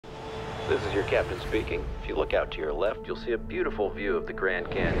This is your captain speaking. If you look out to your left, you'll see a beautiful view of the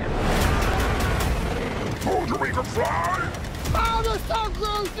Grand Canyon. Told you we could fly! Oh, the sun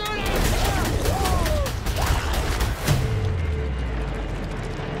grows, Jesus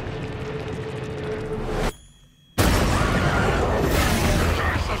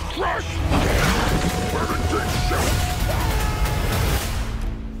Christ! Where did this ship?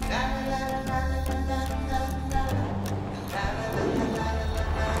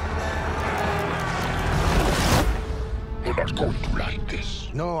 You're not going to like this.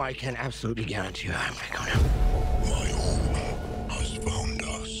 No, I can absolutely guarantee you I'm not gonna. My home has found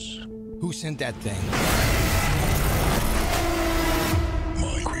us. Who sent that thing?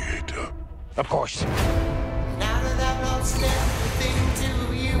 My creator. Of course. The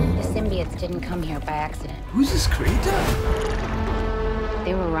symbiotes didn't come here by accident. Who's this creator?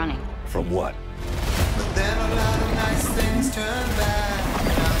 They were running. From what?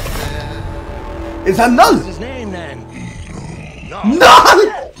 Is that Null? What's his name then? Null!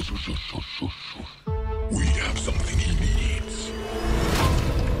 We have something he needs.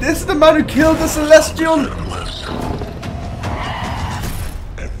 This is the man who killed the Celestial.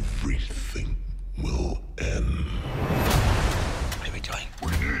 Everything will end. What are we doing?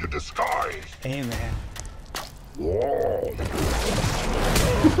 We need a disguise. Hey, man. Whoa.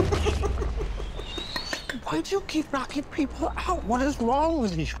 Why do you keep knocking people out? What is wrong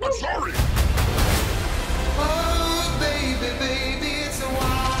with you? I'm sorry. Oh, baby, baby, it's a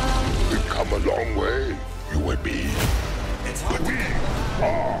wild. We've come a long way, you and me. But we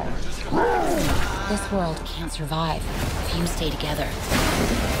are strong. This world can't survive if you stay together.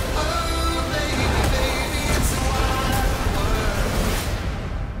 Oh, baby, baby, it's a wild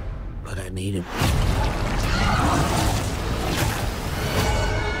world. But I need him.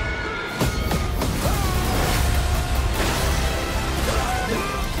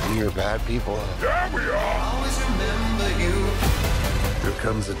 We are bad people. Yeah, we are. Always remember you. There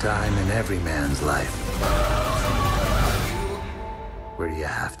comes a time in every man's life where you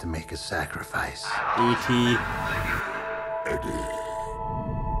have to make a sacrifice. E.T. Eddie,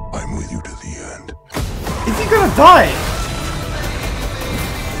 I'm with you to the end. Is he gonna die?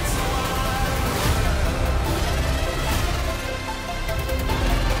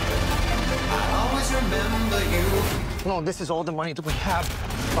 Always remember you. No, this is all the money that we have.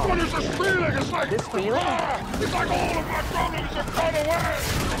 What is this feeling? It's like This feeling? It's like all of my problems have gone away.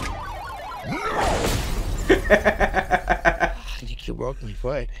 I think you broke my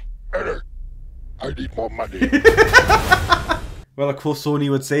foot. Eddie, I need more money. Well, of course Sony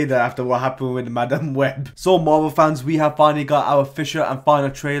would say that after what happened with Madam Web. So Marvel fans, we have finally got our official and final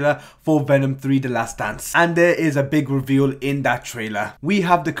trailer for Venom 3 The Last Dance. And there is a big reveal in that trailer. We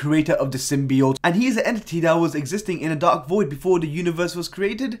have the creator of the symbiote, and he is an entity that was existing in a dark void before the universe was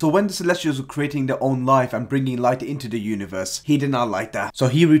created. So when the Celestials were creating their own life and bringing light into the universe, he did not like that. So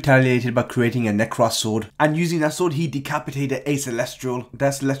he retaliated by creating a Necros sword, and using that sword he decapitated a Celestial.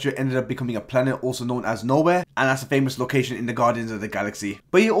 That Celestial ended up becoming a planet also known as Nowhere, and that's a famous location in the Guardians of the Galaxy.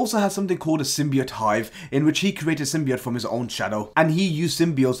 But he also has something called a symbiote hive, in which he created symbiote from his own shadow, and he used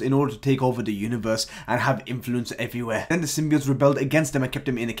symbiotes in order to take over the universe and have influence everywhere. Then the symbiotes rebelled against him and kept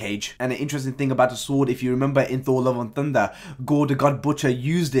him in a cage. And the interesting thing about the sword, if you remember in Thor Love and Thunder, Gore the God Butcher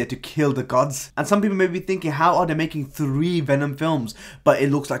used it to kill the gods. And some people may be thinking, how are they making 3 Venom films? But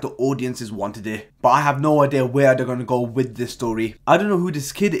it looks like the audiences wanted it. But I have no idea where they're going to go with this story. I don't know who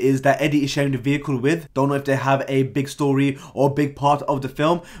this kid is that Eddie is sharing the vehicle with. Don't know if they have a big story or a big part of the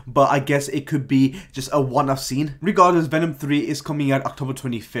film, but I guess it could be just a one-off scene. Regardless, Venom 3 is coming out October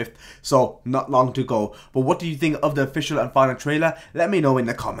 25th, so not long to go. But what do you think of the official and final trailer? Let me know in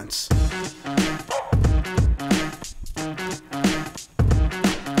the comments.